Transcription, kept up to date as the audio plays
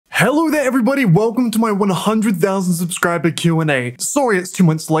Hello there everybody, welcome to my 100,000 subscriber Q&A. Sorry it's 2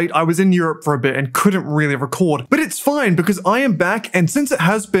 months late, I was in Europe for a bit and couldn't really record. But it's fine because I am back, and since it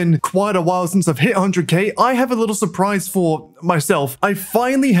has been quite a while since I've hit 100k, I have a little surprise for myself. I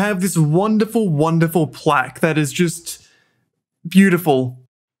finally have this wonderful plaque that is just beautiful.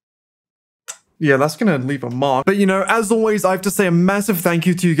 Yeah, that's gonna leave a mark. But you know, as always, I have to say a massive thank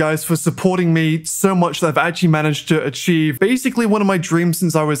you to you guys for supporting me so much that I've actually managed to achieve basically one of my dreams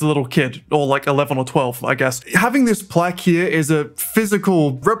since I was a little kid, or like 11 or 12, I guess. Having this plaque here is a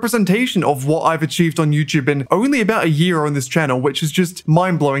physical representation of what I've achieved on YouTube in only about a year on this channel, which is just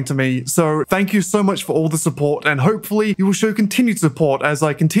mind-blowing to me. So thank you so much for all the support, and hopefully you will show continued support as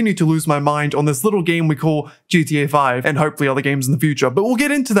I continue to lose my mind on this little game we call GTA 5, and hopefully other games in the future. But we'll get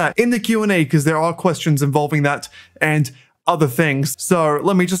into that in the Q&A because there are questions involving that and other things. So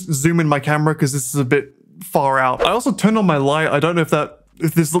let me just zoom in my camera because this is a bit far out. I also turned on my light. I don't know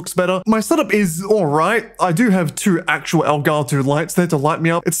if this looks better. My setup is all right. I do have two actual Elgato lights there to light me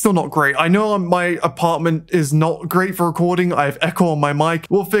up. It's still not great. I know my apartment is not great for recording. I have echo on my mic.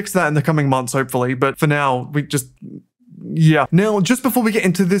 We'll fix that in the coming months, hopefully. But for now, yeah. Now, just before we get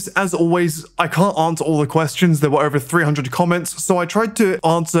into this, as always, I can't answer all the questions. There were over 300 comments, so I tried to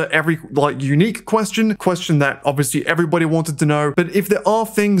answer every unique question that obviously everybody wanted to know. But if there are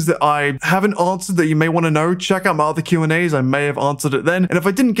things that I haven't answered that you may want to know, check out my other Q&As. I may have answered it then. And if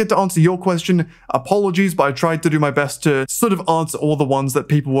I didn't get to answer your question, apologies, but I tried to do my best to sort of answer all the ones that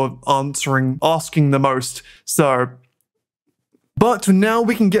people were asking the most. But now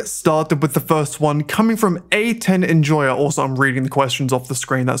we can get started with the first one coming from A10 Enjoyer. Also, I'm reading the questions off the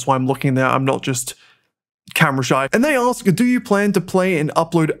screen. That's why I'm looking there. I'm not just camera shy. And they ask, do you plan to play and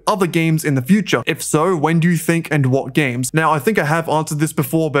upload other games in the future? If so, when do you think and what games? Now, I think I have answered this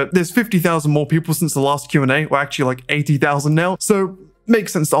before, but there's 50,000 more people since the last Q&A, or actually like 80,000 now. So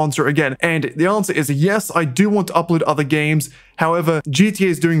makes sense to answer it again. And the answer is yes, I do want to upload other games. However, GTA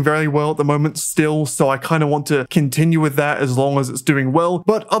is doing very well at the moment still, so I kind of want to continue with that as long as it's doing well.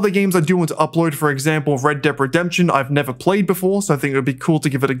 But other games I do want to upload, for example, Red Dead Redemption, I've never played before, so I think it would be cool to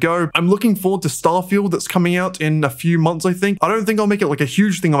give it a go. I'm looking forward to Starfield that's coming out in a few months, I think. I don't think I'll make it like a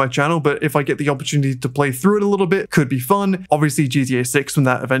huge thing on my channel, but if I get the opportunity to play through it a little bit, could be fun. Obviously, GTA 6 when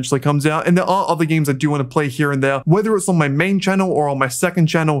that eventually comes out. And there are other games I do want to play here and there, whether it's on my main channel or on my second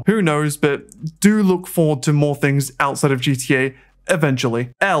channel, who knows, but do look forward to more things outside of GTA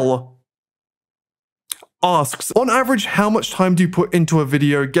eventually. L asks, on average, how much time do you put into a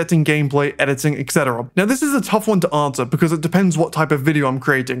video, getting gameplay, editing, etc.? Now, this is a tough one to answer because it depends what type of video I'm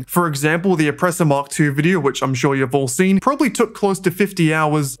creating. For example, the Oppressor Mark II video, which I'm sure you've all seen, probably took close to 50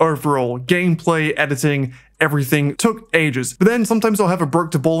 hours overall. Gameplay, editing, everything took ages. But then sometimes I'll have a Broke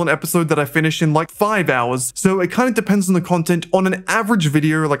to Ballin' episode that I finish in like 5 hours. So it kind of depends on the content. On an average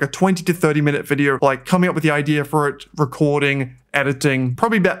video, like a 20 to 30 minute video, like coming up with the idea for it, recording, editing,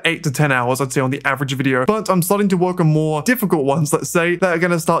 probably about 8 to 10 hours, I'd say, on the average video. But I'm starting to work on more difficult ones, let's say, that are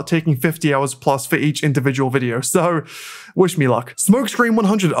going to start taking 50 hours plus for each individual video. So wish me luck.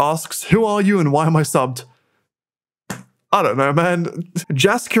 Smokescreen100 asks, who are you and why am I subbed? I don't know, man.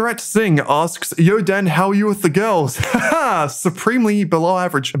 Jaskirat Singh asks, yo Dan, how are you with the girls? Haha, supremely below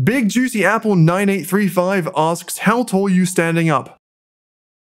average. Big Juicy Apple 9835 asks, how tall are you standing up?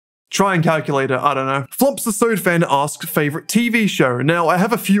 Try and calculate it, I don't know. Flops the Sode Fan asks, favorite TV show. Now, I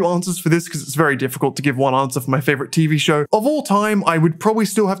have a few answers for this because it's very difficult to give one answer for my favorite TV show. Of all time, I would probably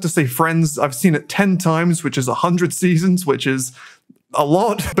still have to say Friends. I've seen it 10 times, which is 100 seasons, which is a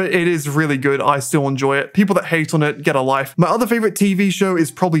lot, but it is really good. I still enjoy it. People that hate on it, get a life. My other favorite TV show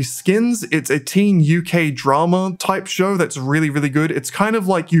is probably Skins. It's a teen UK drama type show that's really good. It's kind of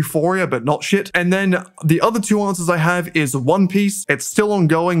like Euphoria, but not shit. And then the other two answers I have is One Piece. It's still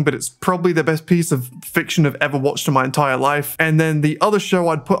ongoing, but it's probably the best piece of fiction I've ever watched in my entire life. And then the other show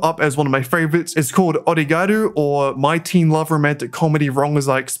I'd put up as one of my favorites is called Origaru, or My Teen Love Romantic Comedy Wrong As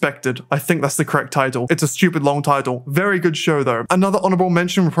I Expected. I think that's the correct title. It's a stupid long title. Very good show though. Another honorable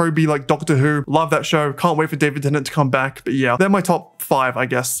mention would probably be like Doctor Who. Love that show. Can't wait for David Tennant to come back. But yeah, they're my top 5, I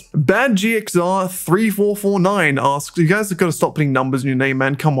guess. Bad GXR 3449 asks, you guys have got to stop putting numbers in your name,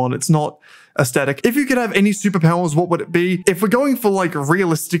 man. Come on, it's not aesthetic. If you could have any superpowers, what would it be? If we're going for like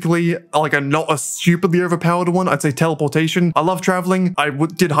realistically, like not a stupidly overpowered one, I'd say teleportation. I love traveling. I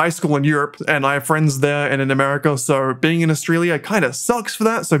did high school in Europe and I have friends there and in America. So being in Australia kind of sucks for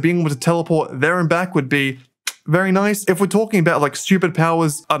that. So being able to teleport there and back would be very nice. If we're talking about like stupid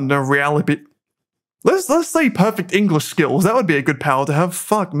powers, I don't know, Let's say perfect English skills. That would be a good power to have.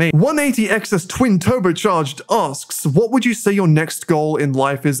 Fuck me. 180XS Twin Turbocharged asks, what would you say your next goal in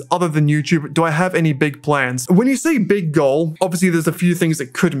life is other than YouTube? Do I have any big plans? When you say big goal, obviously there's a few things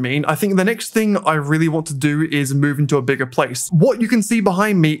it could mean. I think the next thing I really want to do is move into a bigger place. What you can see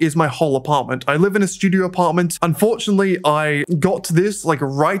behind me is my whole apartment. I live in a studio apartment. Unfortunately, I got to this like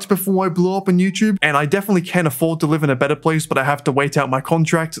right before I blew up on YouTube, and I definitely can afford to live in a better place, but I have to wait out my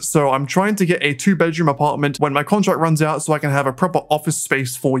contract. So I'm trying to get a 2-bedroom apartment when my contract runs out so I can have a proper office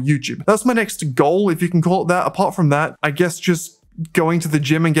space for YouTube. That's my next goal, if you can call it that. Apart from that, I guess just going to the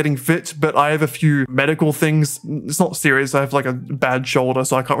gym and getting fit, but I have a few medical things. It's not serious. I have like a bad shoulder,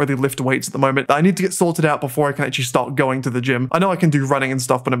 so I can't really lift weights at the moment. I need to get sorted out before I can actually start going to the gym. I know I can do running and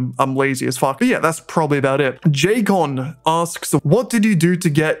stuff, but I'm lazy as fuck. But yeah, that's probably about it. Jaycon asks, what did you do to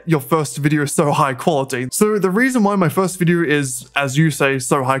get your first video so high quality? So the reason why my first video is, as you say,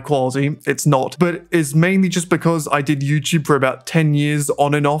 so high quality, it's not, but is mainly just because I did YouTube for about 10 years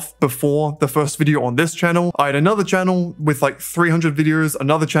on and off before the first video on this channel. I had another channel with like 300 videos,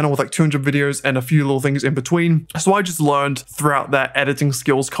 another channel with like 200 videos, and a few little things in between. So I just learned throughout that editing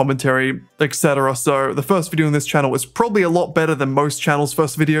skills, commentary, etc. So the first video on this channel is probably a lot better than most channels'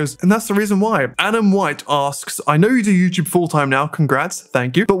 first videos, and that's the reason why. Adam White asks, I know you do YouTube full-time now, congrats,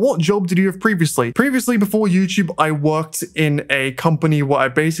 thank you, but what job did you have previously? Previously, before YouTube, I worked in a company where I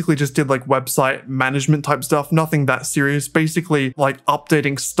basically just did like website management type stuff, nothing that serious, basically like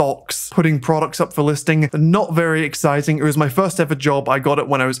updating stocks, putting products up for listing. Not very exciting. It was my first ever job. I got it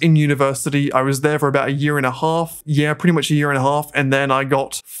when I was in university. I was there for about a year and a half. Yeah, pretty much a year and a half. And then I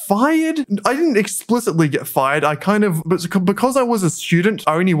got fired. I didn't explicitly get fired. I kind of, but because I was a student,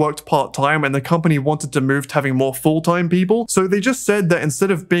 I only worked part-time, and the company wanted to move to having more full-time people. So they just said that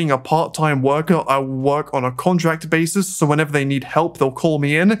instead of being a part-time worker, I will work on a contract basis. So whenever they need help, they'll call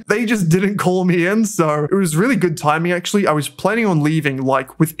me in. They just didn't call me in. So it was really good timing, actually. I was planning on leaving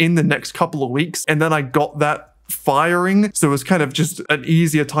like within the next couple of weeks, and then I got that firing, so it was kind of just an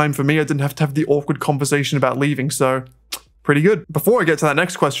easier time for me. I didn't have to have the awkward conversation about leaving, so pretty good. Before I get to that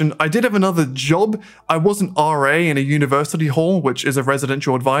next question, I did have another job. I was an RA in a university hall, which is a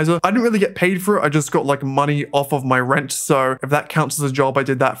residential advisor. I didn't really get paid for it. I just got like money off of my rent, so if that counts as a job, I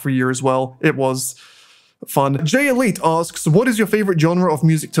did that for a year as well. It was fun. Jay Elite asks, what is your favorite genre of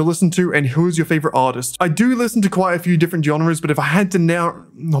music to listen to, and who is your favorite artist? I do listen to quite a few different genres, but if I had to now,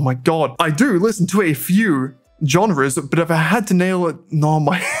 oh my god, I do listen to a few genres, but if I had to nail it, no,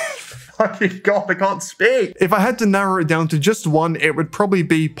 my fucking god, I can't speak. If I had to narrow it down to just one, it would probably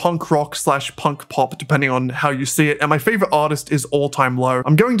be punk rock / punk pop, depending on how you see it. And my favorite artist is All Time Low.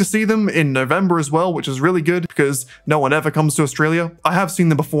 I'm going to see them in November as well, which is really good because no one ever comes to Australia. I have seen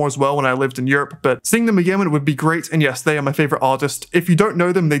them before as well when I lived in Europe, but seeing them again would be great. And yes, they are my favorite artist. If you don't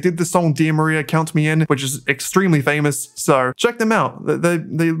know them, they did the song Dear Maria, Count Me In, which is extremely famous. So check them out.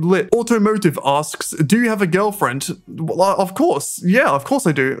 They lit. Automotive asks, do you have a girlfriend? Well, of course. Yeah, of course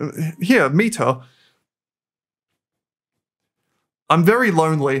I do. Here, meet her. I'm very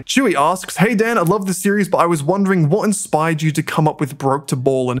lonely. Chewy asks, hey Dan, I love the series, but I was wondering what inspired you to come up with Broke to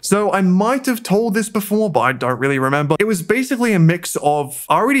Ballin'. So I might have told this before, but I don't really remember. It was basically a mix of,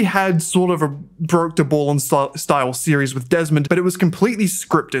 I already had sort of a Broke to Ballin' style series with Desmond, but it was completely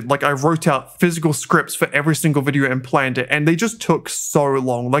scripted. Like I wrote out physical scripts for every single video and planned it, and they just took so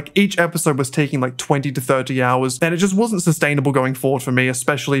long. Like each episode was taking like 20 to 30 hours, and it just wasn't sustainable going forward for me,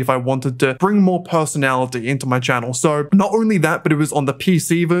 especially if I wanted to bring more personality into my channel. So not only that, but it was on the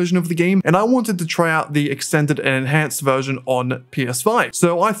PC version of the game, and I wanted to try out the extended and enhanced version on PS5.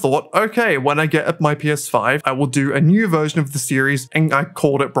 So I thought, okay, when I get my PS5, I will do a new version of the series, and I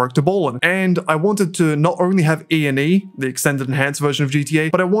called it Broke to Ballin'. And I wanted to not only have E&E, the extended enhanced version of GTA,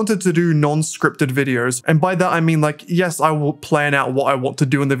 but I wanted to do non-scripted videos. And by that I mean, like, yes, I will plan out what I want to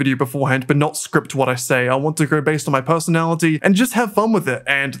do in the video beforehand, but not script what I say. I want to go based on my personality and just have fun with it.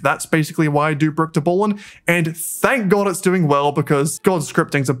 And that's basically why I do Broke to Ballin'. And thank God it's doing well, because God,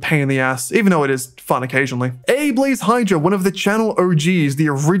 scripting's a pain in the ass, even though it is fun occasionally. Blaze Hydra, one of the channel OGs, the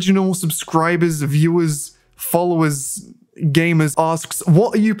original subscribers, viewers, followers, gamers, asks,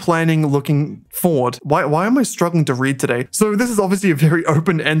 what are you planning looking forward? Why am I struggling to read today? So this is obviously a very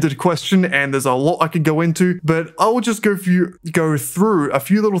open-ended question, and there's a lot I could go into, but I'll just go through a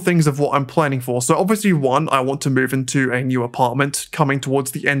few little things of what I'm planning for. So obviously, 1, I want to move into a new apartment coming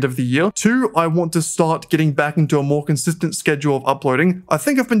towards the end of the year. 2, I want to start getting back into a more consistent schedule of uploading. I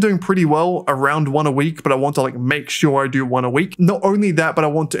think I've been doing pretty well, around 1 a week, but I want to like make sure I do 1 a week. Not only that, but I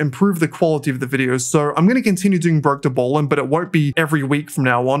want to improve the quality of the videos. So I'm going to continue doing Broke to Ballin', but it won't be every week from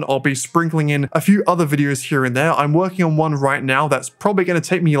now on. I'll be sprinkling in a few other videos here and there. I'm working on one right now that's probably going to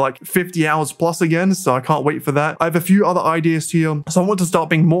take me like 50 hours plus again, so I can't wait for that. I have a few other ideas here, so I want to start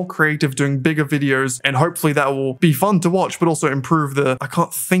being more creative, doing bigger videos, and hopefully that will be fun to watch, but also improve the, I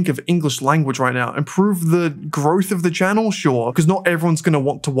can't think of English language right now, improve the growth of the channel, sure, because not everyone's going to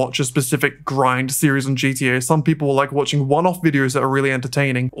want to watch a specific grind series on GTA. Some people will like watching one-off videos that are really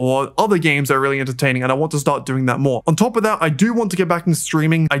entertaining, or other games that are really entertaining, and I want to start doing that more. On top of that, I do want to get back into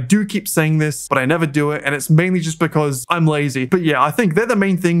streaming. I do keep saying this, but I never do it, and it's mainly just because I'm lazy. But yeah, I think they're the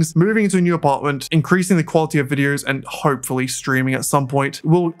main things: moving into a new apartment, increasing the quality of videos, and hopefully streaming at some point.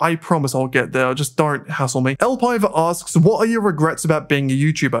 Well, I promise I'll get there, just don't hassle me. Elpiver asks, what are your regrets about being a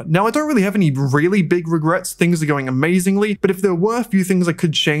YouTuber? Now, I don't really have any really big regrets. Things are going amazingly, but if there were a few things I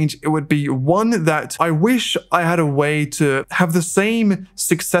could change, it would be one, that I wish I had a way to have the same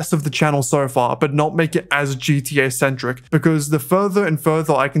success of the channel so far, but not make it as GTA centric, because the further and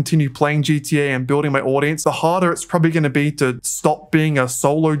further I continue playing GTA and building my audience, the harder it's probably going to be to stop being a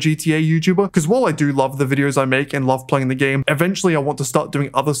solo GTA YouTuber. Because while I do love the videos I make and love playing the game, eventually I want to start doing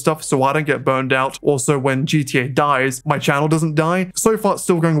other stuff so I don't get burned out. Also, when GTA dies, my channel doesn't die. So far it's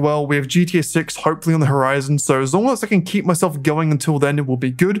still going well. We have GTA 6 hopefully on the horizon, so as long as I can keep myself going until then, it will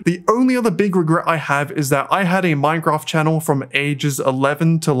be good. The only other big regret I have is that I had a Minecraft channel from ages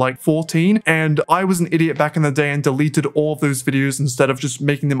 11 to like 14, and I was an idiot back in the day and deleted all of those videos instead of just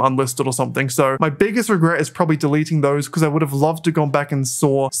making them unlisted or something. So my biggest regret is probably deleting those, because I would have loved to go back and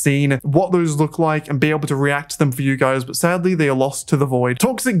seen what those look like and be able to react to them for you guys, but sadly they are lost to the void.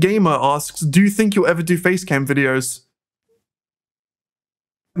 Toxic Gamer asks, do you think you'll ever do facecam videos?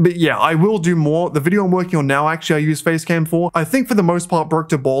 But yeah, I will do more. The video I'm working on now, actually, I use facecam for. I think for the most part, broke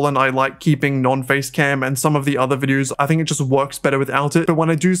to ball, and I like keeping non-facecam, and some of the other videos, I think it just works better without it. But when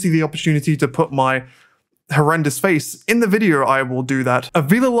I do see the opportunity to put my horrendous face in the video, I will do that.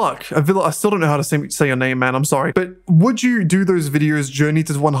 Avila Luck, Avila, I still don't know how to say your name, man, I'm sorry. But would you do those videos, Journey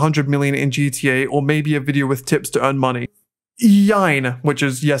to 100 million in GTA, or maybe a video with tips to earn money? Jein, which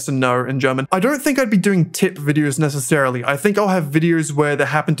is yes and no in German. I don't think I'd be doing tip videos necessarily. I think I'll have videos where there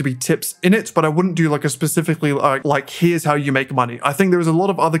happen to be tips in it, but I wouldn't do like a specifically like here's how you make money. I think there's a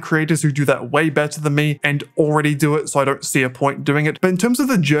lot of other creators who do that way better than me and already do it, so I don't see a point doing it. But in terms of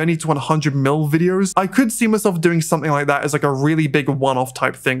the Journey to 100 mil videos, I could see myself doing something like that as like a really big one-off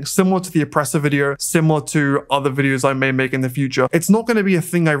type thing, similar to the Oppressor video, similar to other videos I may make in the future. It's not going to be a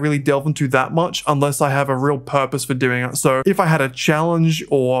thing I really delve into that much unless I have a real purpose for doing it. So if I had a challenge,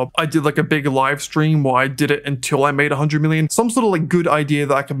 or I did like a big live stream where I did it until I made 100 million, some sort of like good idea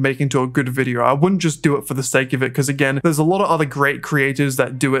that I could make into a good video. I wouldn't just do it for the sake of it, because again, there's a lot of other great creators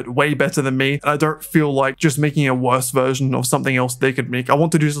that do it way better than me, and I don't feel like just making a worse version of something else they could make. I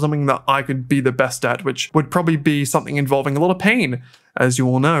want to do something that I could be the best at, which would probably be something involving a lot of pain, as you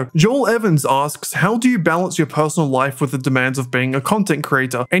all know. Joel Evans asks, how do you balance your personal life with the demands of being a content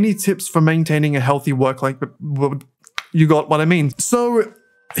creator? Any tips for maintaining a healthy work life? You got what I mean. So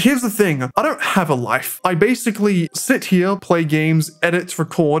here's the thing, I don't have a life. I basically sit here, play games, edit,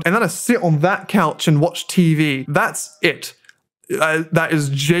 record, and then I sit on that couch and watch TV. That's it. That is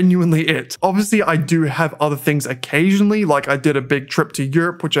genuinely it. Obviously, I do have other things occasionally, like I did a big trip to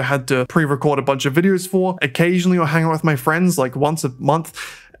Europe, which I had to pre-record a bunch of videos for. Occasionally, I'll hang out with my friends like once a month,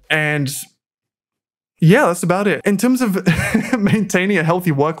 and yeah, that's about it. In terms of maintaining a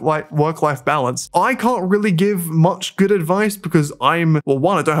healthy work-life balance, I can't really give much good advice because well,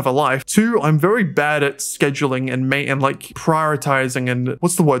 one, I don't have a life. Two, I'm very bad at scheduling and like prioritizing and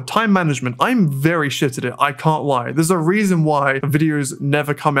what's the word? Time management. I'm very shit at it. I can't lie. There's a reason why videos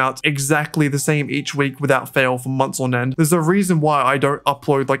never come out exactly the same each week without fail for months on end. There's a reason why I don't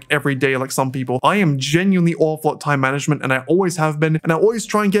upload like every day like some people. I am genuinely awful at time management, and I always have been, and I always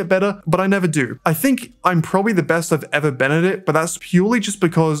try and get better, but I never do. I think I'm probably the best I've ever been at it, but that's purely just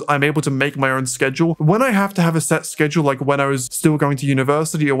because I'm able to make my own schedule. When I have to have a set schedule, like when I was still going to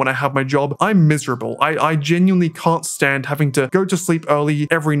university or when I have my job, I'm miserable. I genuinely can't stand having to go to sleep early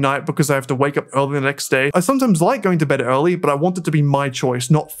every night because I have to wake up early the next day. I sometimes like going to bed early, but I want it to be my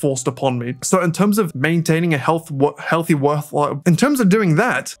choice, not forced upon me. So in terms of maintaining a healthy work life, in terms of doing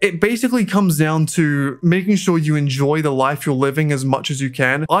that, it basically comes down to making sure you enjoy the life you're living as much as you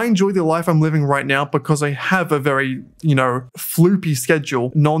can. I enjoy the life I'm living right now because because I have a very, floopy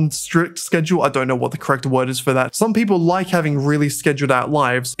schedule, non-strict schedule. I don't know what the correct word is for that. Some people like having really scheduled out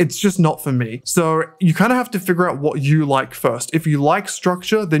lives. It's just not for me. So you kind of have to figure out what you like first. If you like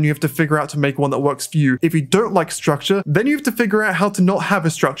structure, then you have to figure out to make one that works for you. If you don't like structure, then you have to figure out how to not have a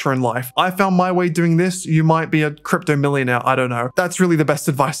structure in life. I found my way doing this. You might be a crypto millionaire. I don't know. That's really the best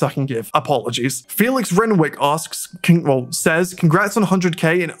advice I can give. Apologies. Felix Renwick says, congrats on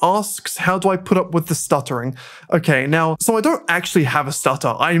 100K, and asks, how do I put up with the stuttering? Okay, now, so I don't actually have a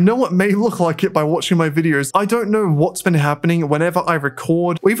stutter. I know it may look like it by watching my videos. I don't know what's been happening whenever I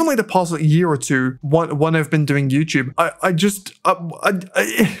record, or even like the past year or two, when I've been doing YouTube.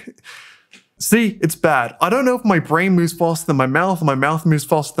 See, it's bad. I don't know if my brain moves faster than my mouth, or my mouth moves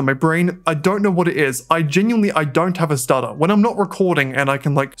faster than my brain. I don't know what it is. I don't have a stutter. When I'm not recording and I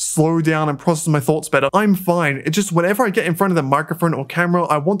can like slow down and process my thoughts better, I'm fine. It's just whenever I get in front of the microphone or camera,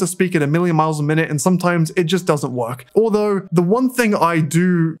 I want to speak at 1,000,000 miles a minute, and sometimes it just doesn't work. Although the one thing I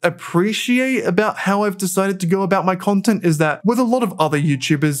do appreciate about how I've decided to go about my content is that with a lot of other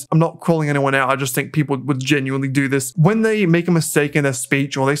YouTubers, I'm not calling anyone out, I just think people would genuinely do this. When they make a mistake in their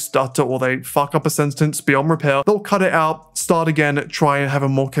speech, or they stutter, or they fuck up a sentence beyond repair, they'll cut it out, start again, try and have a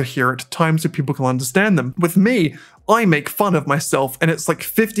more coherent time so people can understand them. With me, I make fun of myself, and it's like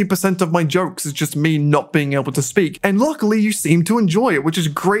 50% of my jokes is just me not being able to speak. And luckily you seem to enjoy it, which is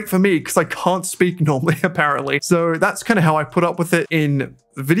great for me because I can't speak normally, apparently. So that's kind of how I put up with it in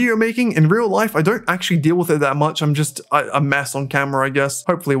video making. In real life, I don't actually deal with it that much. I'm just a mess on camera, I guess.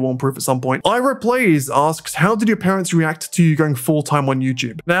 Hopefully it will improve at some point. Ira Plays asks, how did your parents react to you going full-time on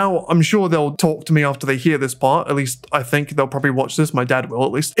YouTube? Now, I'm sure they'll talk to me after they hear this part. At least I think they'll probably watch this. My dad will,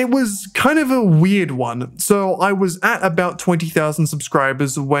 at least. It was kind of a weird one. So I was at about 20,000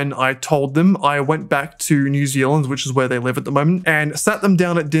 subscribers when I told them. I went back to New Zealand, which is where they live at the moment, and sat them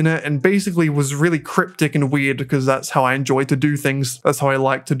down at dinner and basically was really cryptic and weird because that's how I enjoy to do things. That's how I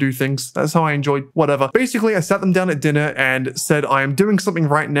like to do things. That's how I enjoy whatever. Basically, I sat them down at dinner and said, I am doing something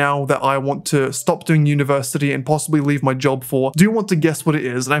right now that I want to stop doing university and possibly leave my job for. Do you want to guess what it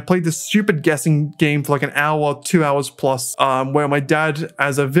is? And I played this stupid guessing game for like an hour, 2 hours plus, where my dad,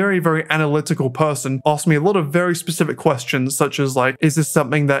 as a very, very analytical person, asked me a lot of very specific questions, such as like, is this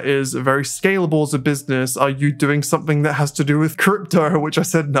something that is very scalable as a business? Are you doing something that has to do with crypto? Which I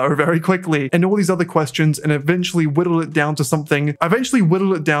said no very quickly. And all these other questions, and eventually whittled it down to something. I eventually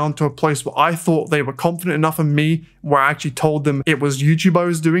whittled it down to a place where I thought they were confident enough in me, where I actually told them it was YouTube I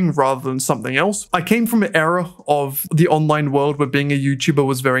was doing rather than something else. I came from an era of the online world where being a YouTuber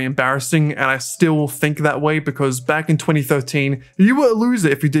was very embarrassing, and I still think that way because back in 2013, you were a loser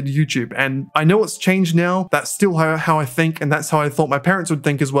if you did YouTube. And I know it's changed now. That's still how I think, and that's how I thought my parents would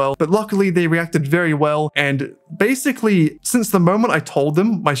think as well. But luckily they reacted very well, and basically since the moment I told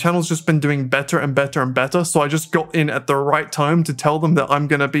them, my channel's just been doing better and better and better. So I just got in at the right time to tell them that I'm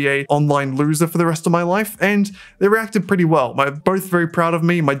gonna be a online loser for the rest of my life, and they reacted pretty well. They're both very proud of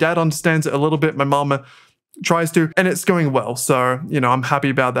me. My dad understands it a little bit. My mama tries to, and it's going well. So, I'm happy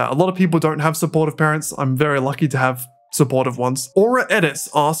about that. A lot of people don't have supportive parents. I'm very lucky to have supportive ones. Aura Edits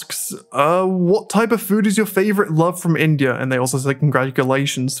asks, what type of food is your favorite? Love from India. And they also say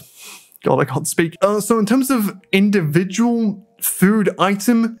congratulations. God, I can't speak. So in terms of individual food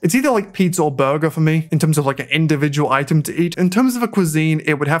item, it's either like pizza or burger for me in terms of like an individual item to eat. In terms of a cuisine,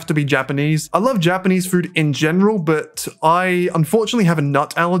 it would have to be Japanese. I love Japanese food in general, but I unfortunately have a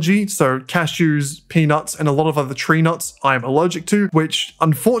nut allergy. So cashews, peanuts, and a lot of other tree nuts I'm allergic to, which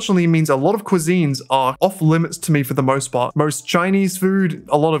unfortunately means a lot of cuisines are off limits to me for the most part. Most Chinese food,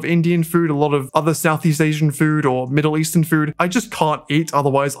 a lot of Indian food, a lot of other Southeast Asian food or Middle Eastern food, I just can't eat,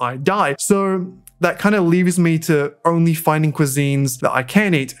 otherwise I die. So that kind of leaves me to only finding cuisines that I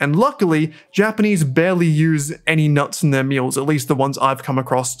can eat. And luckily, Japanese barely use any nuts in their meals, at least the ones I've come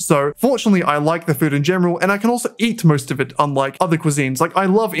across. So fortunately, I like the food in general, and I can also eat most of it, unlike other cuisines. Like, I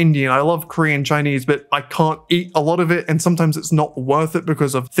love Indian, I love Korean, Chinese, but I can't eat a lot of it, and sometimes it's not worth it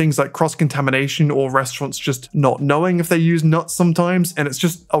because of things like cross-contamination or restaurants just not knowing if they use nuts sometimes, and it's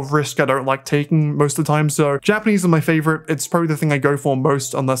just a risk I don't like taking most of the time. So Japanese is my favorite. It's probably the thing I go for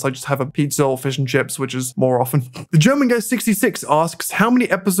most, unless I just have a pizza or fish and chips, which is more often. The German Guy 66 asks, how many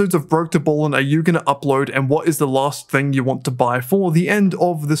episodes of Broke to Ballin' are you gonna upload, and what is the last thing you want to buy for the end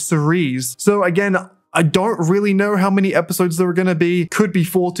of the series? So again, I don't really know how many episodes there are going to be. Could be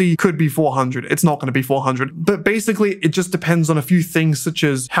 40, could be 400. It's not going to be 400. But basically, it just depends on a few things, such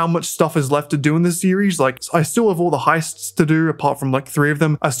as how much stuff is left to do in the series. Like, I still have all the heists to do, apart from like 3 of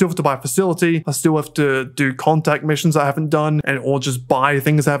them. I still have to buy a facility. I still have to do contact missions I haven't done, or just buy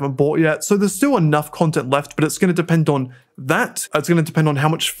things I haven't bought yet. So there's still enough content left, but it's going to depend on that. It's going to depend on how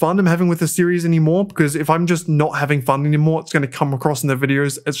much fun I'm having with the series anymore, because if I'm just not having fun anymore, it's going to come across in the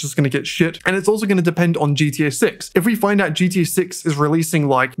videos, it's just going to get shit. And it's also going to depend on GTA 6. If we find out GTA 6 is releasing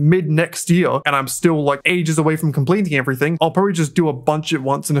like mid next year and I'm still like ages away from completing everything, I'll probably just do a bunch at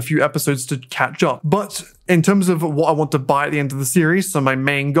once in a few episodes to catch up. But in terms of what I want to buy at the end of the series, so my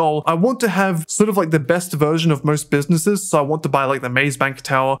main goal, I want to have sort of like the best version of most businesses. So I want to buy like the Maze Bank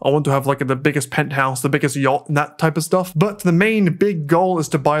Tower. I want to have like the biggest penthouse, the biggest yacht, and that type of stuff. But the main big goal is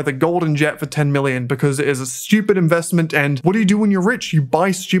to buy the golden jet for 10 million, because it is a stupid investment. And what do you do when you're rich? You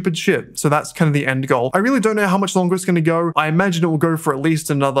buy stupid shit. So that's kind of the end goal. I really don't know how much longer it's going to go. I imagine it will go for at least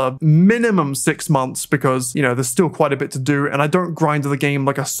another minimum 6 months, because, you know, there's still quite a bit to do. And I don't grind the game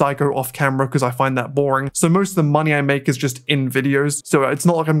like a psycho off camera because I find that boring. So most of the money I make is just in videos. So it's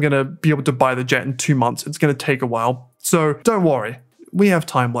not like I'm going to be able to buy the jet in 2 months. It's going to take a while. So don't worry. We have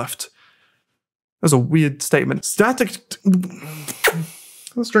time left. That's a weird statement.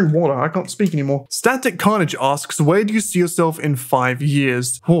 Let's drink water. I can't speak anymore. Static Carnage asks, where do you see yourself in 5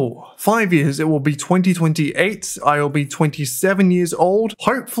 years? Oh, 5 years. It will be 2028. I'll be 27 years old.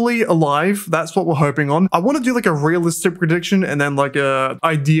 Hopefully alive. That's what we're hoping on. I want to do like a realistic prediction and then like a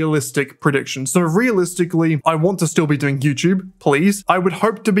idealistic prediction. So realistically, I want to still be doing YouTube, please. I would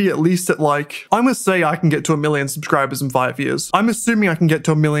hope to be at least at like, I'm going to say I can get to 1 million subscribers in 5 years. I'm assuming I can get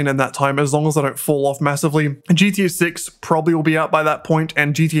to 1 million in that time, as long as I don't fall off massively. GTA 6 probably will be out by that point,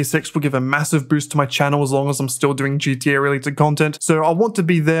 and GTA 6 will give a massive boost to my channel as long as I'm still doing GTA related content. So I want to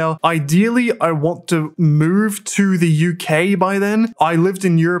be there. Ideally, I want to move to the UK by then. I lived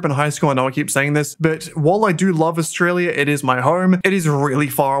in Europe in high school. I know I keep saying this, but while I do love Australia, it is my home. It is really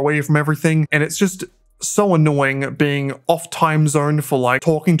far away from everything, and it's just so annoying being off time zone for like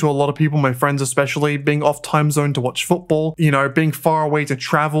talking to a lot of people, my friends especially, being off time zone to watch football, you know, being far away to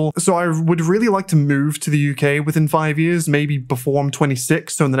travel. So I would really like to move to the UK within 5 years, maybe before I'm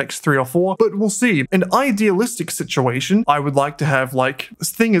 26, so in the next 3 or 4, but we'll see. An idealistic situation, I would like to have like,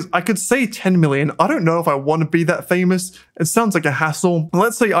 this thing is, I could say 10 million. I don't know if I want to be that famous. It sounds like a hassle.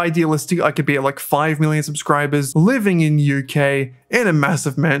 Let's say idealistic, I could be at like 5 million subscribers, living in UK, in a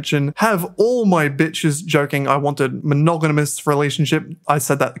massive mansion, have all my bitches, joking, I want a monogamous relationship. I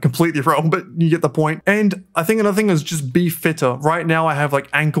said that completely wrong, but you get the point. And I think another thing is just be fitter. Right now I have like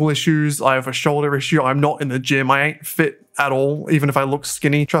ankle issues, I have a shoulder issue, I'm not in the gym, I ain't fit at all, even if I look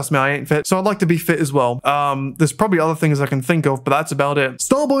skinny. Trust me, I ain't fit. So I'd like to be fit as well. There's probably other things I can think of, but that's about it.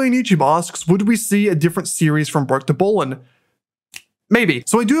 Starboy on YouTube asks, would we see a different series from Broke to Ballin'? Maybe.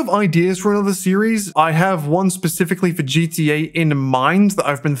 So I do have ideas for another series. I have one specifically for GTA in mind that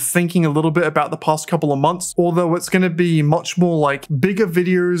I've been thinking a little bit about the past couple of months, although it's going to be much more like bigger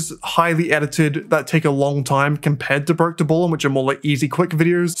videos, highly edited, that take a long time compared to Broke to Ballin', which are more like easy, quick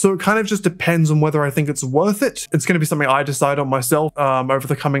videos. So it kind of just depends on whether I think it's worth it. It's going to be something I decide on myself over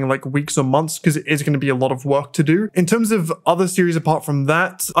the coming like weeks or months, because it is going to be a lot of work to do. In terms of other series apart from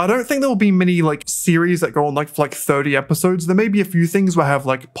that, I don't think there will be many like series that go on like for like 30 episodes. There may be a few things where I have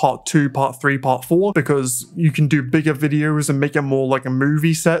like part 2, part 3, part 4, because you can do bigger videos and make it more like a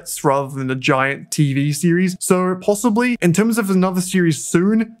movie sets rather than a giant TV series. So possibly in terms of another series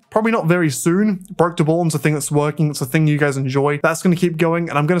soon, probably not very soon. Broke to Ballin's a thing that's working. It's a thing you guys enjoy. That's going to keep going,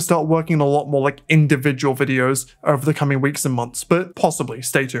 and I'm going to start working on a lot more like individual videos over the coming weeks and months, but possibly.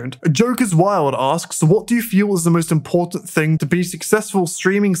 Stay tuned. Joker's Wild asks, what do you feel is the most important thing to be successful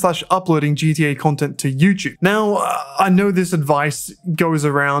streaming / uploading GTA content to YouTube? Now, I know this advice goes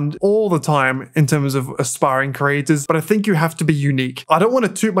around all the time in terms of aspiring creators, but I think you have to be unique. I don't want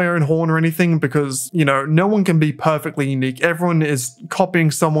to toot my own horn or anything, because, you know, no one can be perfectly unique. Everyone is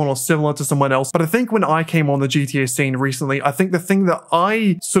copying someone or similar to someone else. But I think when I came on the GTA scene recently, I think the thing that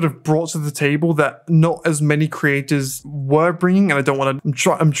I sort of brought to the table that not as many creators were bringing, and I don't want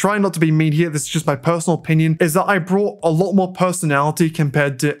to, I'm trying not to be mean here, this is just my personal opinion, is that I brought a lot more personality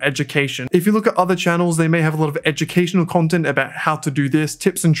compared to education. If you look at other channels, they may have a lot of educational content about how to do this,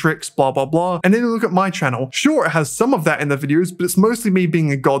 tips and tricks, blah, blah, blah. And then you look at my channel. Sure, it has some of that in the videos, but it's mostly me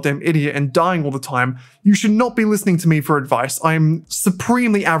being a goddamn idiot and dying all the time. You should not be listening to me for advice. I'm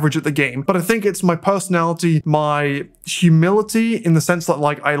supremely average at the game, but I think it's my personality, my humility, in the sense that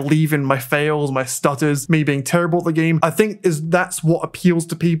like I leave in my fails, my stutters, me being terrible at the game. I think that's what appeals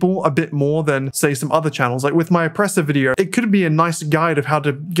to people a bit more than say some other channels. Like with my oppressor video, it could be a nice guide of how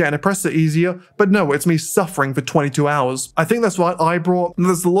to get an oppressor easier, but no, it's me suffering for 22 hours. I think that's what I brought. And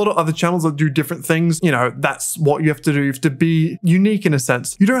there's a lot of other channels that do different things. You know, that's what you have to do. You have to be unique in a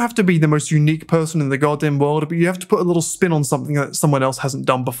sense. You don't have to be the most unique person in the goddamn world, but you have to put a little spin on something that someone else hasn't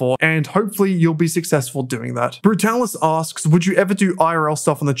done done before, and hopefully you'll be successful doing that. Brutalis asks, would you ever do IRL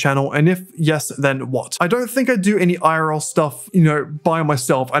stuff on the channel? And if yes, then what? I don't think I'd do any IRL stuff, you know, by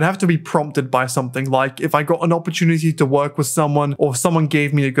myself. I'd have to be prompted by something. Like if I got an opportunity to work with someone or someone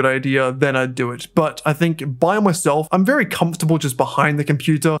gave me a good idea, then I'd do it. But I think by myself, I'm very comfortable just behind the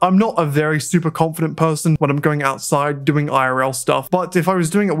computer. I'm not a very super confident person when I'm going outside doing IRL stuff. But if I was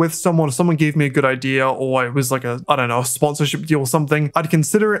doing it with someone, or someone gave me a good idea, or it was like a, I don't know, a sponsorship deal or something, I'd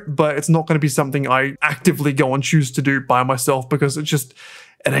consider it, but it's not going to be something I actively go and choose to do by myself because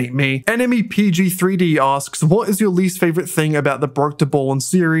it ain't me. Enemy PG3D asks, what is your least favorite thing about the Broke to Ballin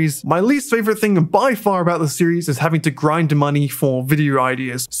series? My least favorite thing by far about the series is having to grind money for video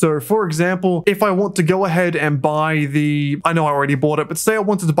ideas. So for example, if I want to go ahead and buy I know I already bought it, but say I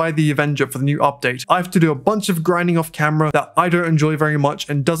wanted to buy the Avenger for the new update, I have to do a bunch of grinding off camera that I don't enjoy very much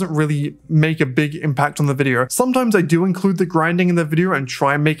and doesn't really make a big impact on the video. Sometimes I do include the grinding in the video and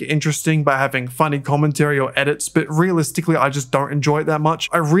try and make it interesting by having funny commentary or edits, but realistically, I just don't enjoy it that much.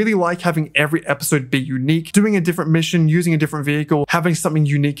 I really like having every episode be unique, doing a different mission, using a different vehicle, having something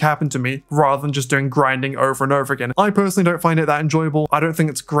unique happen to me, rather than just doing grinding over and over again. I personally don't find it that enjoyable. I don't think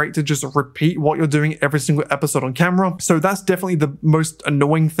it's great to just repeat what you're doing every single episode on camera. So that's definitely the most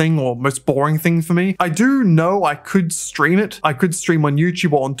annoying thing or most boring thing for me. I do know I could stream it. I could stream on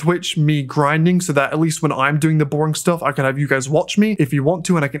YouTube or on Twitch, me grinding, so that at least when I'm doing the boring stuff, I can have you guys watch me if you want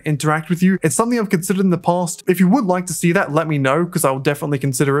to, and I can interact with you. It's something I've considered in the past. If you would like to see that, let me know, because I will definitely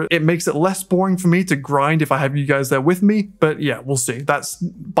consider it. It makes it less boring for me to grind if I have you guys there with me, but yeah, we'll see. That's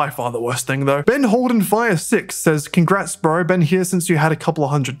by far the worst thing though. Ben Holden Fire 6 says, congrats bro, been here since you had a couple of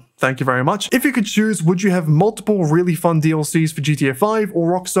hundred. Thank you very much. If you could choose, would you have multiple really fun DLCs for GTA 5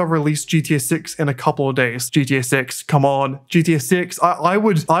 or Rockstar release GTA 6 in a couple of days? GTA 6, come on. GTA 6, I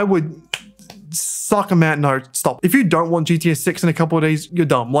would suck a man. No, stop. If you don't want GTA 6 in a couple of days, you're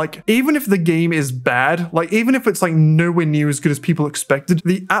dumb. Like, even if the game is bad, like, even if it's like nowhere near as good as people expected,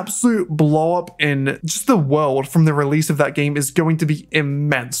 the absolute blow up in just the world from the release of that game is going to be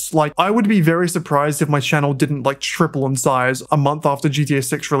immense. Like, I would be very surprised if my channel didn't like triple in size a month after GTA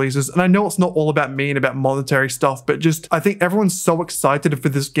 6 releases. And I know it's not all about me and about monetary stuff, but just, I think everyone's so excited for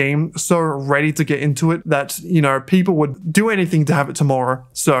this game, so ready to get into it that, you know, people would do anything to have it tomorrow.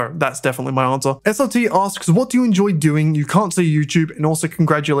 So that's definitely my answer. SLT asks, what do you enjoy doing? You can't say YouTube, and also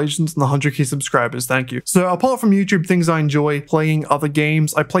congratulations on the 100k subscribers. Thank you. So apart from YouTube, things I enjoy, playing other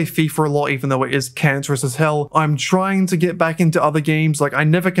games. I play FIFA a lot, even though it is cancerous as hell. I'm trying to get back into other games. Like, I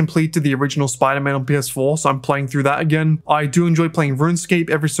never completed the original Spider-Man on PS4, so I'm playing through that again. I do enjoy playing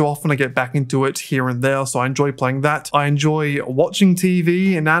RuneScape. Every so often I get back into it here and there, so I enjoy playing that. I enjoy watching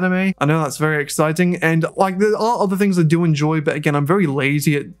TV and anime. I know that's very exciting, and like, there are other things I do enjoy, but again, I'm very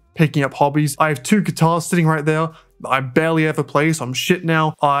lazy at picking up hobbies. I have 2 guitars sitting right there. I barely ever play, so I'm shit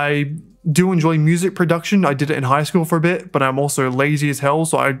now. I do enjoy music production. I did it in high school for a bit, but I'm also lazy as hell,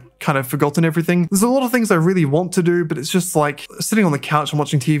 so I kind of forgotten everything. There's a lot of things I really want to do, but it's just like sitting on the couch and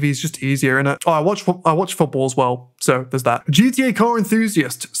watching TV is just easier, innit? Oh, I watch football as well, so there's that. GTA car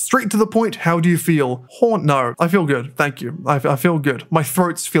enthusiast, straight to the point, how do you feel? Oh, no, I feel good, thank you. I feel good. My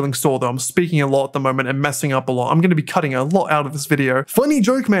throat's feeling sore though. I'm speaking a lot at the moment and messing up a lot. I'm going to be cutting a lot out of this video. Funny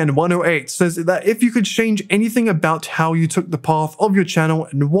Joke Man 108 says that if you could change anything about how you took the path of your channel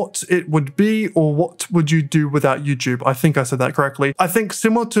and what it would be, or what would you do without YouTube? I think I said that correctly. I think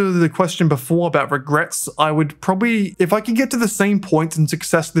similar to the question before about regrets, I would probably, if I could get to the same point and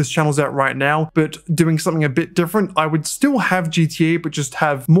success this channel's at right now, but doing something a bit different, I would still have GTA, but just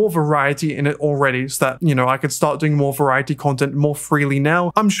have more variety in it already, so that, you know, I could start doing more variety content more freely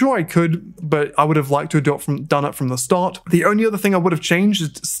now. I'm sure I could, but I would have liked to have done it from the start. The only other thing I would have changed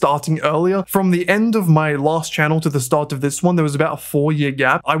is starting earlier. From the end of my last channel to the start of this one, there was about a 4-year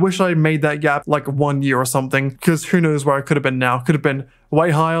gap. I wish I made that gap like 1 year or something, because who knows where I could have been now. Could have been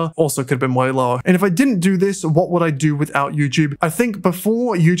way higher, also could have been way lower. And if I didn't do this, what would I do without YouTube? I think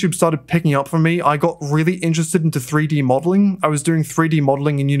before YouTube started picking up for me, I got really interested into 3D modeling. I was doing 3D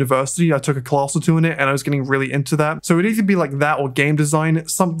modeling in university. I took a class or 2 in it, and I was getting really into that. So it'd either be like that or game design,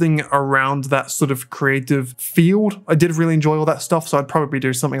 something around that sort of creative field. I did really enjoy all that stuff, so I'd probably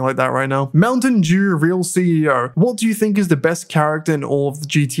do something like that right now. Mountain Dew Real CEO, what do you think is the best character in all of the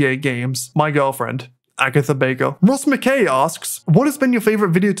GTA games? My girlfriend, Agatha Baker. Ross McKay asks, what has been your favorite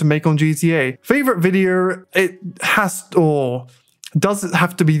video to make on GTA? Favorite video, it has to, or does it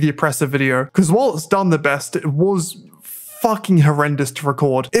have to be the Oppressor video? Because while it's done the best, it was fucking horrendous to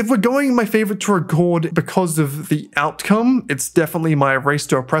record. If we're going my favorite to record because of the outcome, it's definitely my Race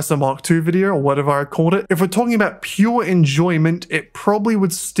to Oppressor Mark II video, or whatever I called it. If we're talking about pure enjoyment, it probably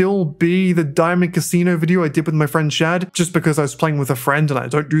would still be the Diamond Casino video I did with my friend Shad, just because I was playing with a friend and I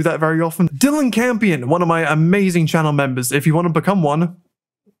don't do that very often. Dylan Campion, one of my amazing channel members. If you want to become one,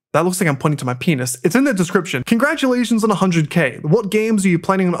 that looks like I'm pointing to my penis. It's in the description. Congratulations on 100k. What games are you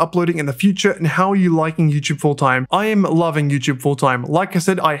planning on uploading in the future, and how are you liking YouTube full-time? I am loving YouTube full-time. Like I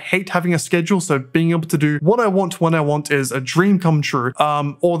said, I hate having a schedule, so being able to do what I want when I want is a dream come true.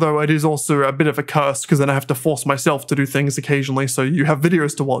 Although it is also a bit of a curse, because then I have to force myself to do things occasionally, so you have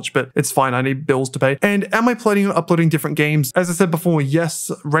videos to watch, but it's fine, I need bills to pay. And am I planning on uploading different games? As I said before,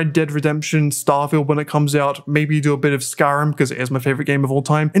 yes, Red Dead Redemption, Starfield when it comes out, maybe do a bit of Skyrim, because it is my favorite game of all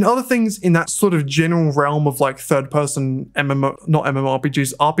time. And other things in that sort of general realm of like third-person not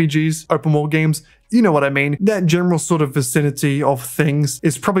MMORPGs, RPGs, open world games, you know what I mean. That general sort of vicinity of things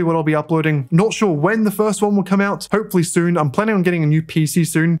is probably what I'll be uploading. Not sure when the first one will come out. Hopefully soon. I'm planning on getting a new PC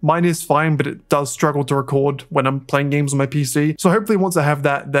soon. Mine is fine, but it does struggle to record when I'm playing games on my PC. So hopefully once I have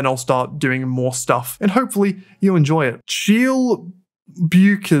that, then I'll start doing more stuff. And hopefully you'll enjoy it. Chill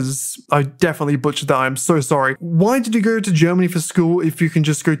Bukers, I definitely butchered that, I'm so sorry. Why did you go to Germany for school if you can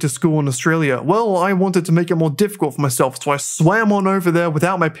just go to school in Australia? Well, I wanted to make it more difficult for myself, so I swam on over there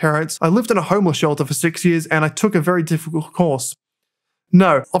without my parents. I lived in a homeless shelter for 6 years and I took a very difficult course.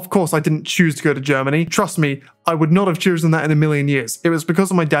 No, of course I didn't choose to go to Germany. Trust me, I would not have chosen that in a million years. It was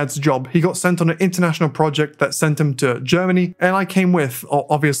because of my dad's job. He got sent on an international project that sent him to Germany, and I came with,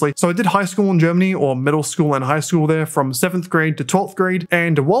 obviously. So I did high school in Germany, or middle school and high school there, from 7th grade to 12th grade,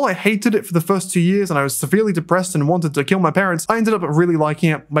 and while I hated it for the first 2 years and I was severely depressed and wanted to kill my parents, I ended up really liking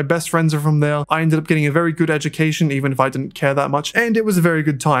it. My best friends are from there. I ended up getting a very good education, even if I didn't care that much, and it was a very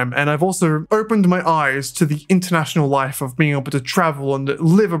good time. And I've also opened my eyes to the international life of being able to travel and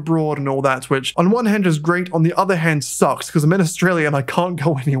live abroad and all that, which on one hand is great, on the other hand sucks, because I'm in Australia and I can't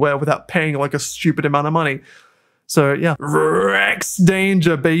go anywhere without paying like a stupid amount of money. So yeah, Rex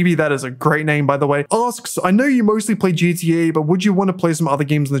Danger, baby, that is a great name by the way, asks, I know you mostly play GTA, but would you want to play some other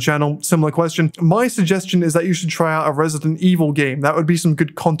games on the channel? Similar question. My suggestion is that you should try out a Resident Evil game. That would be some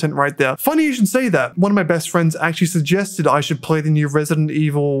good content right there. Funny you should say that. One of my best friends actually suggested I should play the new Resident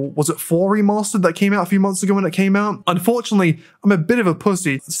Evil, was it 4 Remastered that came out a few months ago when it came out? Unfortunately, I'm a bit of a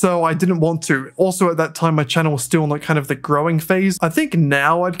pussy, so I didn't want to. Also at that time, my channel was still in like kind of the growing phase. I think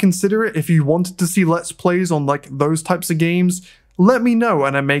now I'd consider it. If you wanted to see Let's Plays on like those types of games, let me know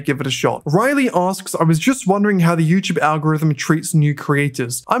and I may give it a shot. Riley asks, I was just wondering how the YouTube algorithm treats new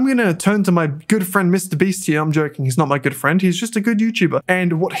creators. I'm gonna turn to my good friend Mr. Beast here. I'm joking, he's not my good friend, he's just a good YouTuber.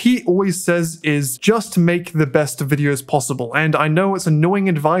 And what he always says is just make the best videos possible. And I know it's annoying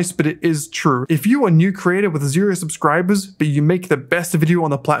advice, but it is true. If you are a new creator with 0 subscribers, but you make the best video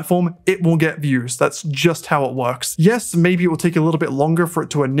on the platform, it will get views. That's just how it works. Yes, maybe it will take a little bit longer for it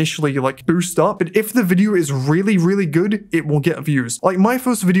to initially like boost up, but if the video is really, really good, it will get views. Like my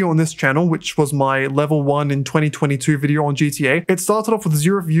first video on this channel, which was my level 1 in 2022 video on GTA, it started off with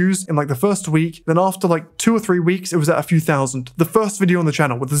 0 views in like the first week, then after like 2 or 3 weeks, it was at a few thousand. The first video on the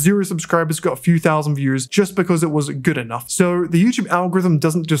channel with 0 subscribers got a few thousand views just because it was good enough. So the YouTube algorithm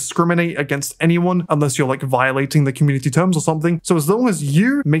doesn't discriminate against anyone unless you're like violating the community terms or something. So as long as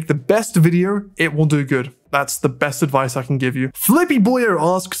you make the best video, it will do good. That's the best advice I can give you. Flippy Boyo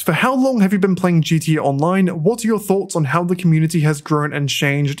asks, for how long have you been playing GTA Online? What are your thoughts on how the community has grown and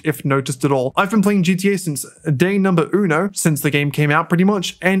changed, if noticed at all? I've been playing GTA since day number uno, since the game came out pretty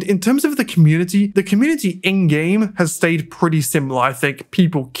much, and in terms of the community in-game has stayed pretty similar. I think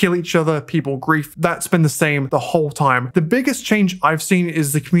people kill each other, people grief, that's been the same the whole time. The biggest change I've seen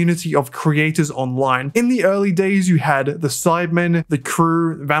is the community of creators online. In the early days, you had the Sidemen, the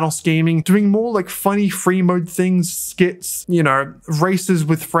crew, Vanos Gaming, doing more like funny free mode things, skits, you know, races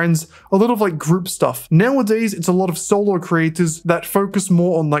with friends, a lot of like group stuff. Nowadays, it's a lot of solo creators that focus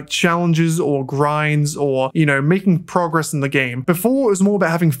more on like challenges or grinds or, you know, making progress in the game. Before, it was more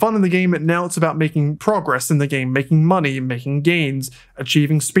about having fun in the game, and now it's about making progress in the game, making money, making gains,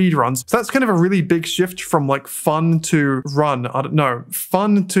 achieving speedruns. So that's kind of a really big shift from like fun to run. I don't know,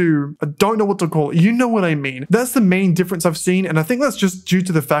 fun to, I don't know what to call it. You know what I mean? That's the main difference I've seen, and I think that's just due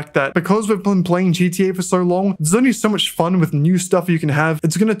to the fact that because we've been playing GTA for so long, there's only so much fun with new stuff you can have.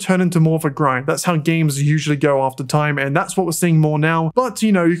 It's going to turn into more of a grind. That's how games usually go after time, and that's what we're seeing more now. But,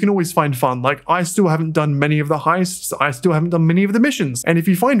 you know, you can always find fun. Like, I still haven't done many of the heists. I still haven't done many of the missions. And if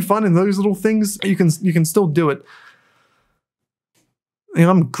you find fun in those little things, you can still do it. You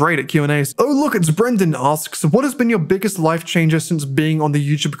know, I'm great at Q&As. Oh look, it's Brendan asks, what has been your biggest life changer since being on the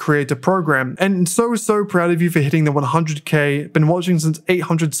YouTube creator program? And so proud of you for hitting the 100k. Been watching since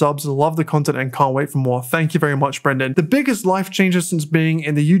 800 subs, love the content and can't wait for more. Thank you very much, Brendan. The biggest life changer since being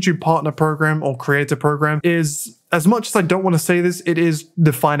in the YouTube partner program or creator program is, as much as I don't want to say this, it is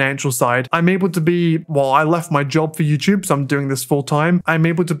the financial side. I'm able to be, well, I left my job for YouTube, so I'm doing this full time. I'm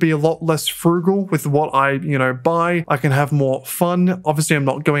able to be a lot less frugal with what I, buy. I can have more fun. Obviously, I'm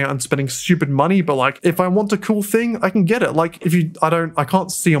not going out and spending stupid money, but like, if I want a cool thing, I can get it. Like, I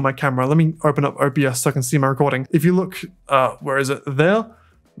can't see on my camera. Let me open up OBS so I can see my recording. If you look, where is it?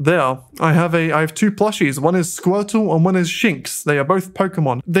 There, I have two plushies. One is Squirtle and one is Shinx. They are both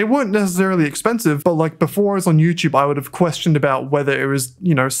Pokemon. They weren't necessarily expensive, but like before I was on YouTube, I would have questioned about whether it was,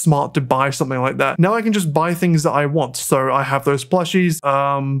 smart to buy something like that. Now I can just buy things that I want. So I have those plushies.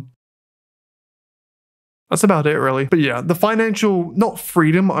 That's about it, really. But yeah, the financial, not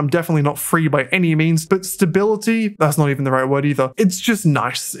freedom, I'm definitely not free by any means, but stability, that's not even the right word either. It's just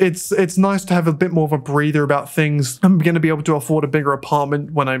nice. It's nice to have a bit more of a breather about things. I'm going to be able to afford a bigger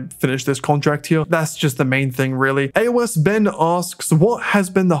apartment when I finish this contract here. That's just the main thing, really. AOS Ben asks, what has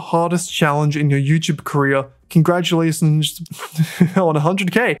been the hardest challenge in your YouTube career? Congratulations on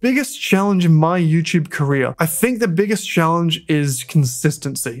 100k. Biggest challenge in my YouTube career. I think the biggest challenge is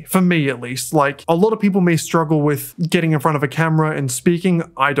consistency, for me at least. Like, a lot of people may struggle with getting in front of a camera and speaking.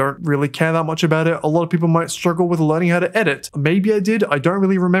 I don't really care that much about it. A lot of people might struggle with learning how to edit. Maybe I did. I don't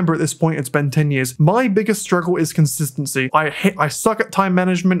really remember at this point. It's been 10 years. My biggest struggle is consistency. I suck at time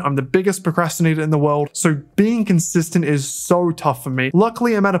management. I'm the biggest procrastinator in the world. So being consistent is so tough for me.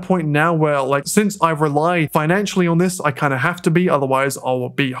 Luckily, I'm at a point now where, like, since I rely financially on this, I kind of have to be, otherwise I'll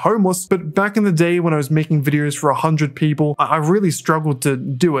be homeless. But back in the day when I was making videos for 100 people, I really struggled to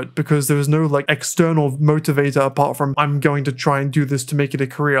do it because there was no like external motivator apart from I'm going to try and do this to make it a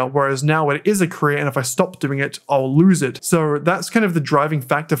career. Whereas now it is a career, and if I stop doing it, I'll lose it. So that's kind of the driving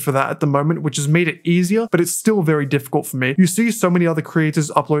factor for that at the moment, which has made it easier, but it's still very difficult for me. You see so many other creators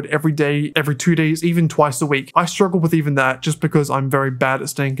upload every day, every 2 days, even twice a week. I struggle with even that just because I'm very bad at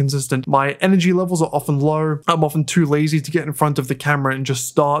staying consistent. My energy levels are often low. I'm often too lazy to get in front of the camera and just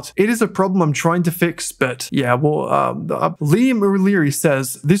start. It is a problem I'm trying to fix, but yeah, well, Liam O'Leary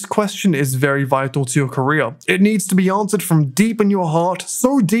says, this question is very vital to your career. It needs to be answered from deep in your heart,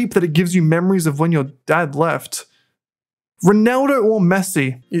 so deep that it gives you memories of when your dad left. Ronaldo or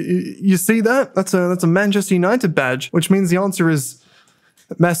Messi? You see that? That's a Manchester United badge, which means the answer is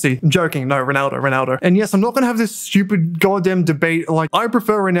Messi. I'm joking. No, Ronaldo. And yes, I'm not going to have this stupid goddamn debate. Like, I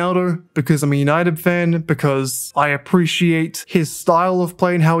prefer Ronaldo because I'm a United fan, because I appreciate his style of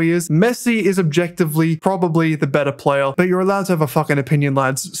play and how he is. Messi is objectively probably the better player, but you're allowed to have a fucking opinion,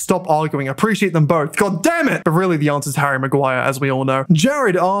 lads. Stop arguing. Appreciate them both. God damn it. But really, the answer is Harry Maguire, as we all know.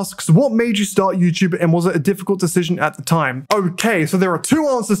 Jared asks, what made you start YouTube, and was it a difficult decision at the time? Okay, so there are two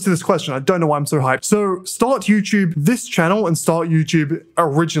answers to this question. I don't know why I'm so hyped. So start YouTube, this channel, and start YouTube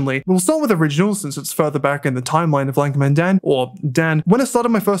originally. We'll start with original since it's further back in the timeline of lankmandan, or Dan. When I started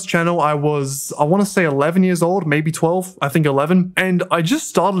my first channel, I was, I want to say 11 years old, maybe 12, I think 11. And I just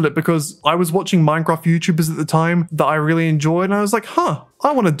started it because I was watching Minecraft YouTubers at the time that I really enjoyed, and I was like, huh,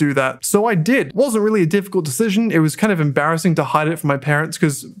 I want to do that. So I did. It wasn't really a difficult decision. It was kind of embarrassing to hide it from my parents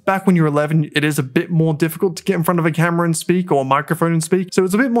because back when you're 11, it is a bit more difficult to get in front of a camera and speak, or a microphone and speak. So it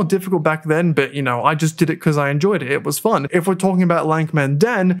was a bit more difficult back then, but I just did it because I enjoyed it. It was fun. If we're talking about lankmandan,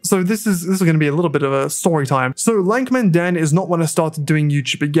 so this is going to be a little bit of a story time. So lankmandan is not when I started doing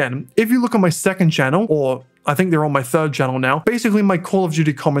YouTube again. If you look on my second channel, or I think they're on my third channel now, basically my Call of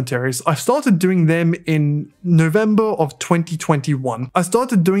Duty commentaries, I started doing them in November of 2021. I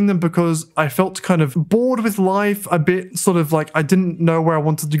started doing them because I felt kind of bored with life, a bit sort of like I didn't know where I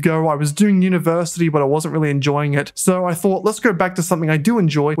wanted to go. I was doing university, but I wasn't really enjoying it. So I thought, let's go back to something I do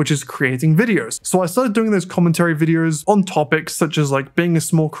enjoy, which is creating videos. So I started doing those commentary videos on topics such as like being a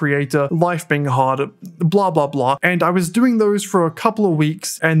small creator, life being hard, blah, blah, blah. And I was doing those for a couple of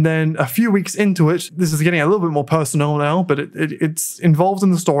weeks, and then a few weeks into it, this is getting a little bit more personal now, but it's involved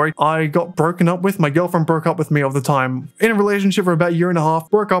in the story. I got broken up with. My girlfriend broke up with me all the time. In a relationship for about a year and a half,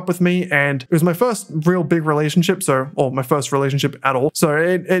 broke up with me, and it was my first real big relationship, or my first relationship at all. So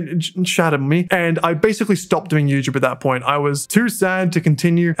it shattered me, and I basically stopped doing YouTube at that point. I was too sad to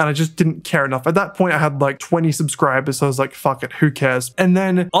continue, and I just didn't care enough. At that point, I had like 20 subscribers, so I was like, fuck it, who cares? And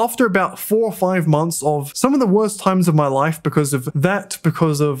then after about 4 or 5 months of some of the worst times of my life because of that,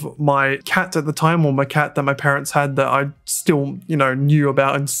 because of my cat at the time, or my cat that that my parents had that I still, you know, knew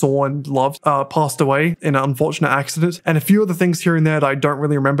about and saw and loved, passed away in an unfortunate accident, and a few other things here and there that I don't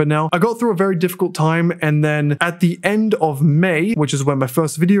really remember now. I got through a very difficult time, and then at the end of May, which is when my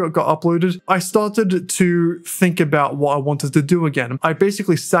first video got uploaded, I started to think about what I wanted to do again. I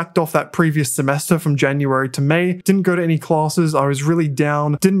basically sacked off that previous semester from January to May, didn't go to any classes, I was really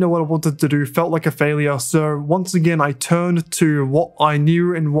down, didn't know what I wanted to do, felt like a failure. So once again, I turned to what I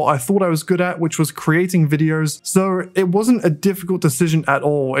knew and what I thought I was good at, which was creating videos. So it wasn't a difficult decision at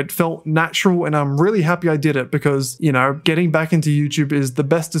all. It felt natural, and I'm really happy I did it because, you know, getting back into YouTube is the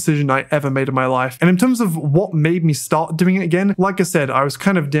best decision I ever made in my life. And in terms of what made me start doing it again, like I said, I was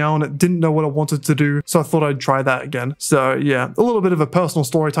kind of down, didn't know what I wanted to do, so I thought I'd try that again. So yeah, a little bit of a personal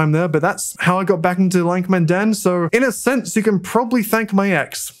story time there, but that's how I got back into Lankmandan. So in a sense, you can probably thank my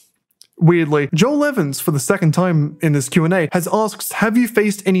ex. Weirdly, Joel Evans, for the second time in this Q&A, has asked, have you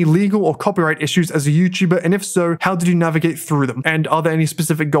faced any legal or copyright issues as a YouTuber, and if so, how did you navigate through them? And are there any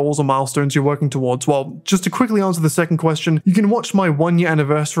specific goals or milestones you're working towards? Well, just to quickly answer the second question, you can watch my 1-year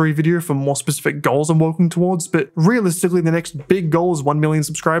anniversary video for more specific goals I'm working towards, but realistically, the next big goal is 1 million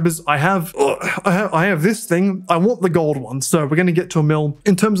subscribers. I have this thing, I want the gold one, so we're gonna get to 1 mil.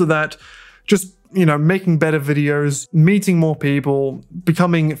 In terms of that, just, you know, making better videos, meeting more people,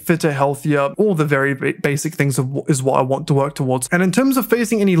 becoming fitter, healthier, all the very basic things is what I want to work towards. And in terms of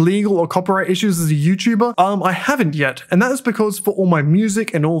facing any legal or copyright issues as a YouTuber, I haven't yet. And that is because for all my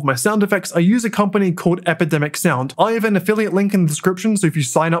music and all of my sound effects, I use a company called Epidemic Sound. I have an affiliate link in the description, so if you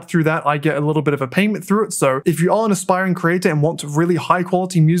sign up through that, I get a little bit of a payment through it. So if you are an aspiring creator and want really high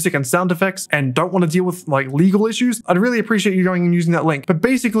quality music and sound effects and don't want to deal with like legal issues, I'd really appreciate you going and using that link. But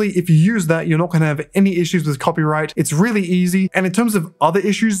basically, if you use that, you're not going to have any issues with copyright. It's really easy. And in terms of other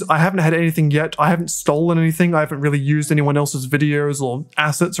issues, I haven't had anything yet. I haven't stolen anything. I haven't really used anyone else's videos or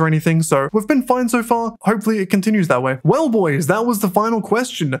assets or anything. So we've been fine so far. Hopefully it continues that way. Well, boys, that was the final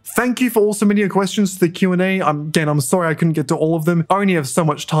question. Thank you for all submitting your questions to the Q&A. Again, I'm sorry I couldn't get to all of them. I only have so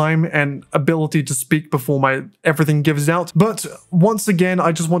much time and ability to speak before my everything gives out. But once again,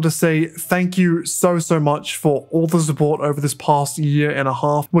 I just want to say thank you so much for all the support over this past year and a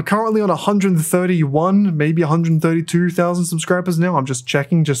half. We're currently on 131, maybe 132,000 subscribers now. I'm just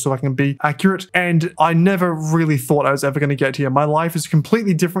checking just so I can be accurate. And I never really thought I was ever going to get here. My life is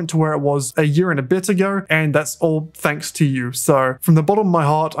completely different to where it was a year and a bit ago. And that's all thanks to you. So from the bottom of my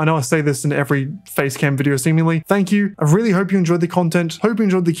heart, I know I say this in every face cam video seemingly, thank you. I really hope you enjoyed the content. Hope you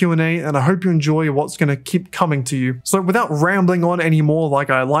enjoyed the Q&A, and I hope you enjoy what's going to keep coming to you. So without rambling on anymore like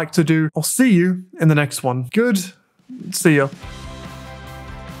I like to do, I'll see you in the next one. Good. See ya.